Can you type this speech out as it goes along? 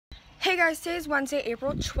Hey guys, today is Wednesday,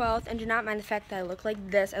 April 12th, and do not mind the fact that I look like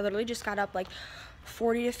this. I literally just got up like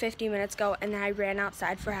 40 to 50 minutes ago, and then I ran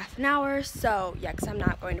outside for half an hour. So yeah, because I'm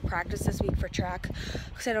not going to practice this week for track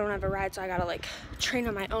because I don't have a ride, so I gotta like train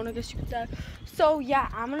on my own, I guess you could say. So yeah,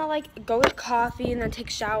 I'm gonna like go get coffee and then take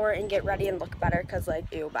a shower and get ready and look better because like,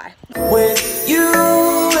 ew, bye. With you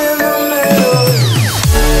in the middle.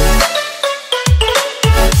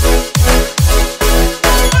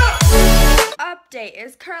 Update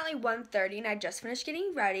is currently 1:30 and I just finished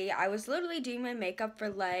getting ready. I was literally doing my makeup for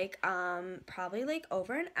like probably like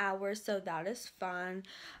over an hour, so that is fun.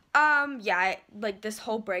 Yeah, like this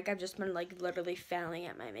whole break I've just been like literally failing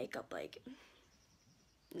at my makeup, like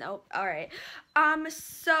nope. All right.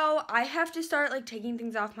 So I have to start like taking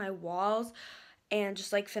things off my walls and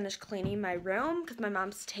just like finish cleaning my room because my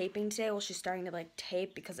mom's taping today. Well, she's starting to like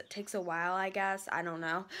tape because it takes a while, I guess. I don't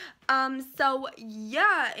know. So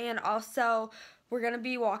yeah, and also we're gonna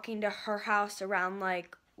be walking to her house around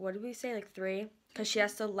like, what did we say, like 3? Because she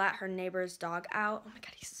has to let her neighbor's dog out. Oh my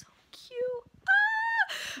god, he's so cute.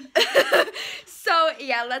 Ah! So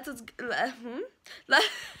yeah, let's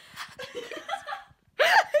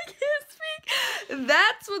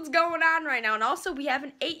That's what's going on right now. And also, we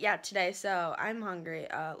haven't ate yet today, so I'm hungry.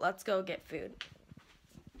 Let's go get food.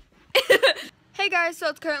 Hey guys, so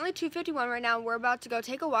it's currently 2:51 right now. We're about to go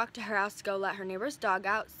take a walk to her house to go let her neighbor's dog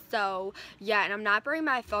out. So yeah, and I'm not bringing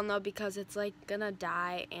my phone though because it's like gonna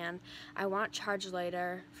die, and I want charge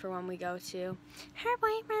later for when we go to her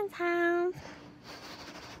boyfriend's house.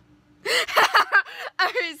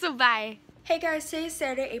 Alright, so bye. Hey guys, today is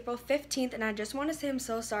Saturday, April 15th, and I just want to say I'm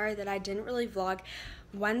so sorry that I didn't really vlog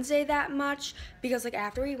Wednesday that much because like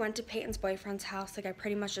after we went to Peyton's boyfriend's house, like I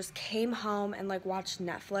pretty much just came home and like watched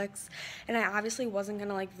Netflix, and I obviously wasn't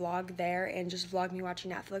gonna like vlog there and just vlog me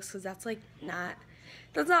watching Netflix because that's like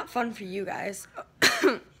that's not fun for you guys.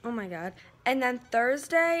 Oh my god. And then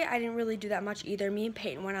Thursday I didn't really do that much either. Me and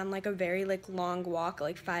Peyton went on like a very like long walk,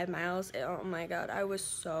 like 5 miles. Oh my god, I was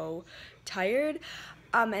so tired.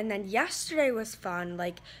 And then yesterday was fun.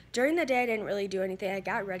 Like during the day I didn't really do anything. I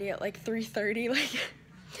got ready at like 3:30. Like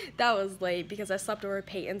that was late because I slept over at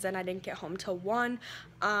Peyton's and I didn't get home till 1.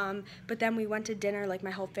 But then we went to dinner, like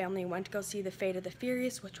my whole family went to go see The Fate of the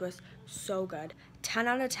Furious, which was so good. 10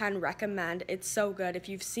 out of 10, recommend. It's so good. If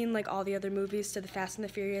you've seen like all the other movies to The Fast and the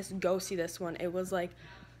Furious, go see this one. It was like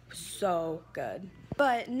so good.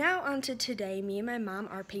 But now on to today. Me and my mom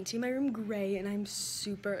are painting my room gray and I'm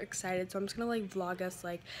super excited. So I'm just gonna like vlog us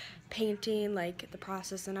like painting, like the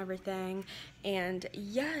process and everything. And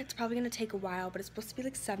yeah, it's probably gonna take a while, but it's supposed to be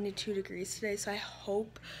like 72 degrees today, so I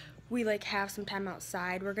hope we like have some time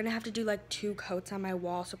outside. We're gonna have to do like 2 coats on my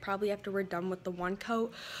wall, so probably after we're done with the 1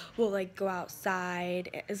 coat, we'll like go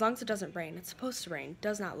outside. As long as it doesn't rain. It's supposed to rain.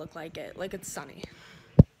 Does not look like it. Like it's sunny.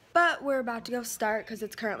 But we're about to go start because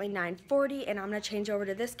it's currently 9:40 and I'm going to change over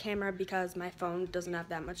to this camera because my phone doesn't have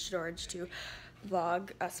that much storage to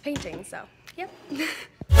vlog us painting, so yep.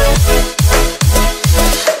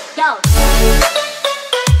 Yo.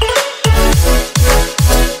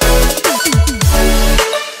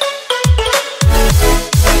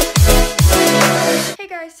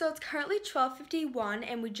 So it's currently 12:51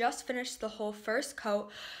 and we just finished the whole first coat.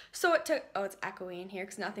 So it took, oh, it's echoey in here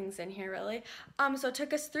because nothing's in here really. So it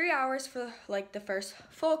took us 3 hours for like the first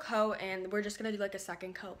full coat, and we're just gonna do like a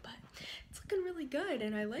second coat, but it's looking really good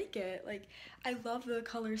and I like it. Like I love the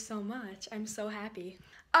color so much. I'm so happy.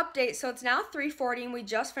 Update, so it's now 3:40 and we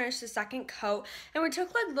just finished the second coat, and we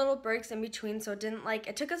took like little breaks in between, so it didn't like,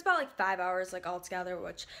 it took us about like 5 hours like all together,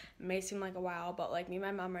 which may seem like a while, but like me and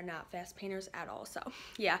my mom are not fast painters at all, so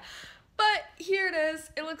yeah. But here it is.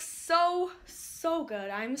 It looks so good.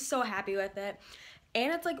 I'm so happy with it,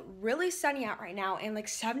 and it's like really sunny out right now and like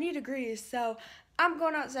 70 degrees, so I'm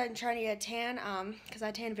going outside and trying to get a tan because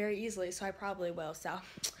I tan very easily, so I probably will. So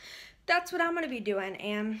that's what I'm gonna be doing,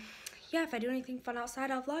 and yeah, if I do anything fun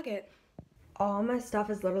outside, I'll vlog it. All my stuff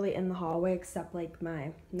is literally in the hallway except like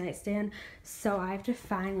my nightstand, so I have to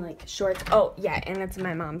find like shorts. Oh yeah, and it's in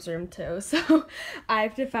my mom's room too, so I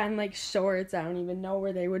have to find like shorts. I don't even know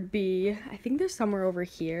where they would be. I think they're somewhere over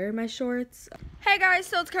here, my shorts. Hey guys,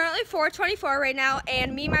 so it's currently 4:24 right now,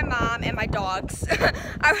 and me, my mom, and my dogs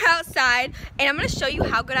are outside, and I'm gonna show you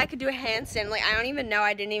how good I could do a handstand. Like I didn't even know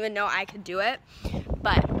I could do it,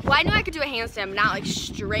 but well, I knew I could do a handstand, not like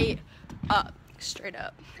straight up.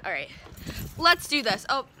 All right, let's do this.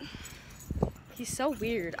 Oh, he's so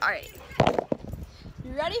weird. All right,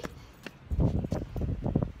 you ready?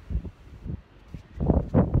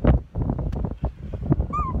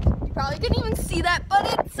 You probably couldn't even see that,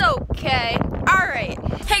 but it's okay. Alright.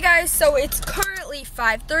 Hey guys, so it's currently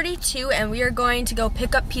 5:32 and we are going to go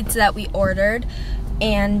pick up pizza that we ordered.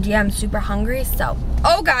 And yeah, I'm super hungry, so.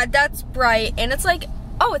 Oh God, that's bright. And it's like,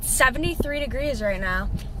 oh, it's 73 degrees right now.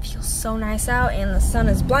 Feels so nice out and the sun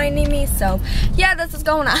is blinding me, so yeah, this is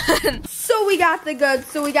going on. So we got the goods.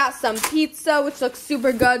 So we got some pizza, which looks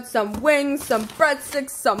super good, some wings, some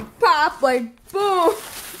breadsticks, some pop, like boom.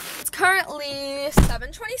 It's currently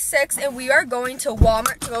 7:26 and we are going to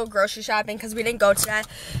Walmart to go grocery shopping because we didn't go today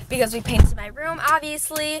because we painted my room,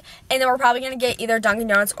 obviously. And then we're probably gonna get either Dunkin'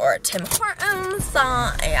 Donuts or Tim Hortons. So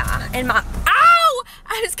yeah, and my, ow!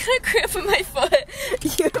 I just got a cramp in my foot.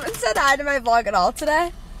 You haven't said hi to my vlog at all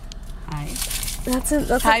today? Hi. That's an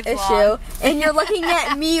issue. And you're looking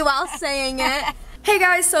at me while saying it. Hey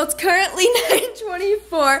guys, so it's currently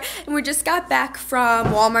 9:24 and we just got back from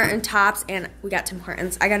Walmart and Tops and we got Tim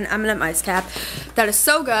Hortons. I got an M&M ice cap. That is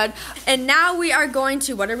so good. And now we are going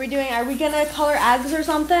to, what are we doing? Are we gonna color eggs or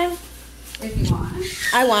something? If you want.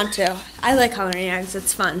 I want to. I like coloring eggs,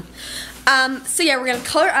 it's fun. So yeah, we're gonna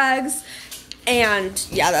color eggs and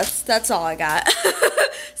yeah, that's all I got.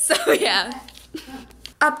 So yeah.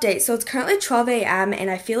 Update, so it's currently 12 a.m.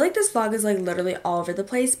 and I feel like this vlog is like literally all over the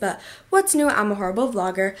place, but what's new? I'm a horrible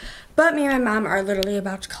vlogger, but me and my mom are literally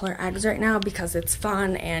about to color eggs right now because it's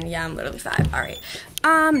fun and yeah, I'm literally 5. All right.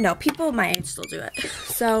 No, people my age still do it.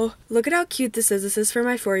 So look at how cute this is. This is for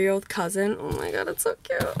my 4-year-old cousin. Oh my God, it's so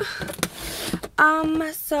cute.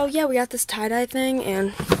 So yeah, we got this tie-dye thing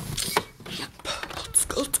and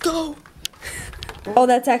let's go. Oh,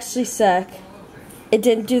 that's actually sick. It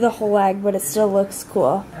didn't do the whole egg, but it still looks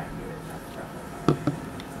cool.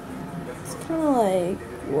 It's kind of like,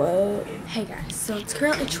 what? Hey guys, so it's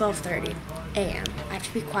currently 12:30 a.m. I have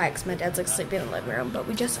to be quiet because my dad's like sleeping in the living room, but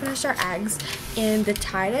we just finished our eggs and the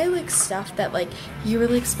tie-dye like stuff that like you were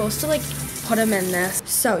like supposed to like put them in this.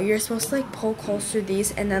 So you're supposed to like poke holes through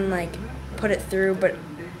these and then like put it through,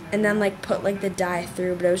 and then like put like the dye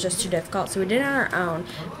through, but it was just too difficult, so we did it on our own.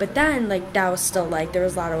 But then like that was still like there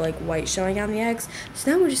was a lot of like white showing on the eggs,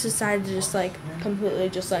 so then we just decided to just like completely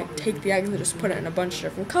just like take the eggs and just put it in a bunch of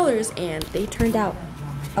different colors, and they turned out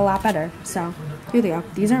a lot better. So here they go.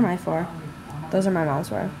 These are my 4. Those are my mom's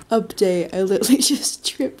 4. Update, I literally just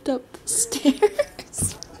tripped up the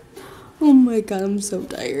stairs. Oh my God, I'm so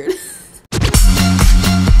tired.